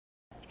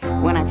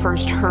When I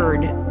first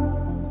heard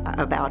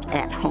about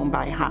At Home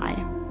by High,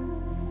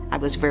 I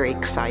was very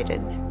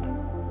excited.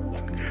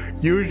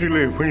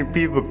 Usually when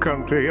people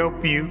come to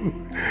help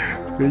you,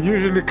 they're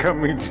usually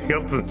coming to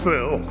help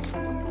themselves.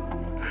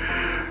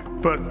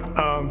 But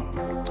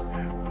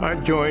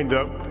I joined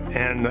up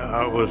and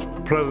I was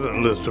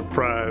pleasantly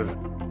surprised.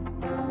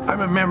 I'm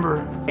a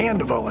member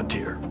and a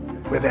volunteer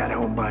with At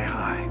Home by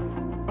High.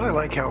 I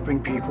like helping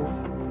people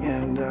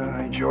and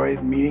I enjoy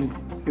meeting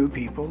new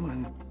people.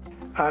 And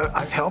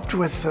I've helped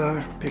with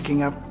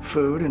picking up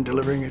food and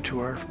delivering it to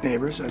our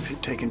neighbors.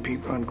 I've taken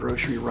people on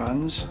grocery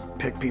runs,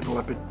 picked people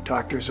up at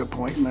doctor's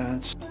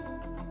appointments.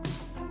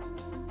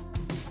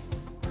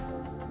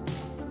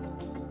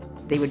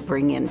 They would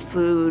bring in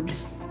food,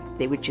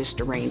 they would just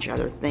arrange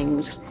other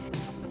things.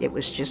 It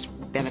was just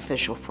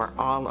beneficial for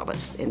all of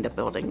us in the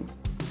building.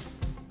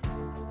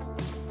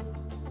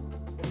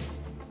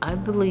 I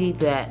believe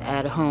that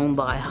At Home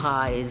by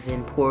High is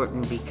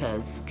important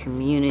because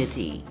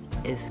community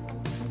is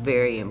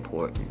very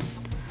important.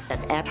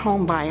 At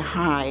Home by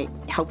High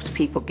helps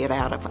people get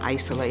out of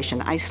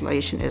isolation.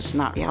 Isolation is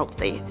not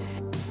healthy.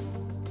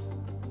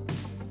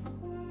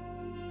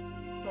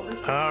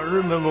 I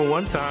remember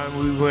one time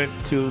we went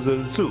to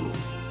the zoo,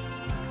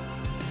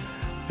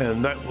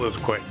 and that was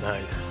quite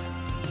nice.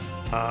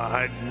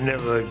 I'd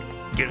never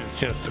get a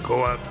chance to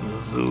go out to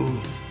the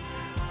zoo.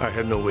 I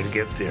had no way to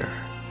get there.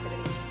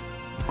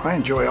 I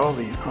enjoy all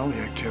the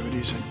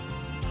activities, and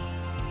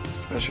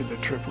especially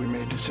the trip we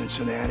made to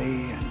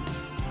Cincinnati and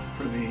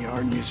for the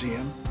art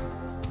museum,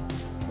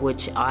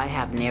 which I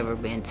have never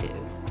been to.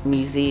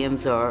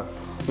 Museums are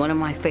one of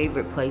my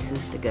favorite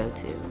places to go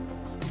to.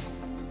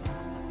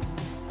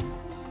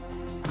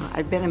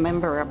 I've been a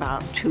member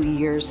about 2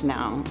 years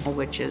now,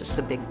 which is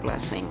a big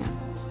blessing.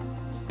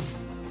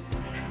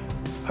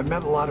 I've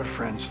met a lot of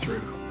friends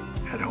through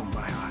At Home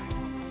by High.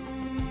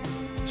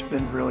 It's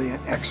been really an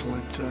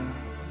excellent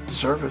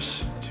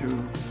service to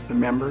the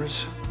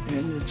members,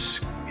 and it's,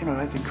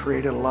 I think,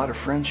 created a lot of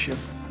friendship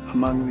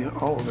among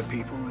all of the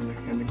people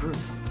in the group.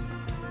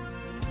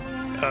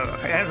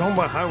 At Home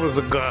by High was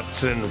a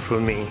godsend for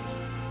me.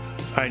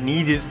 I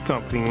needed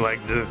something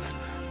like this,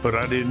 but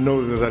I didn't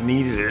know that I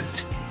needed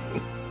it.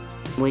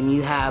 When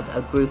you have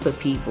a group of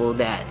people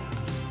that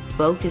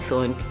focus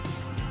on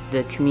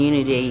the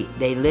community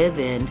they live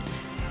in,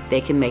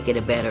 they can make it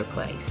a better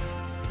place.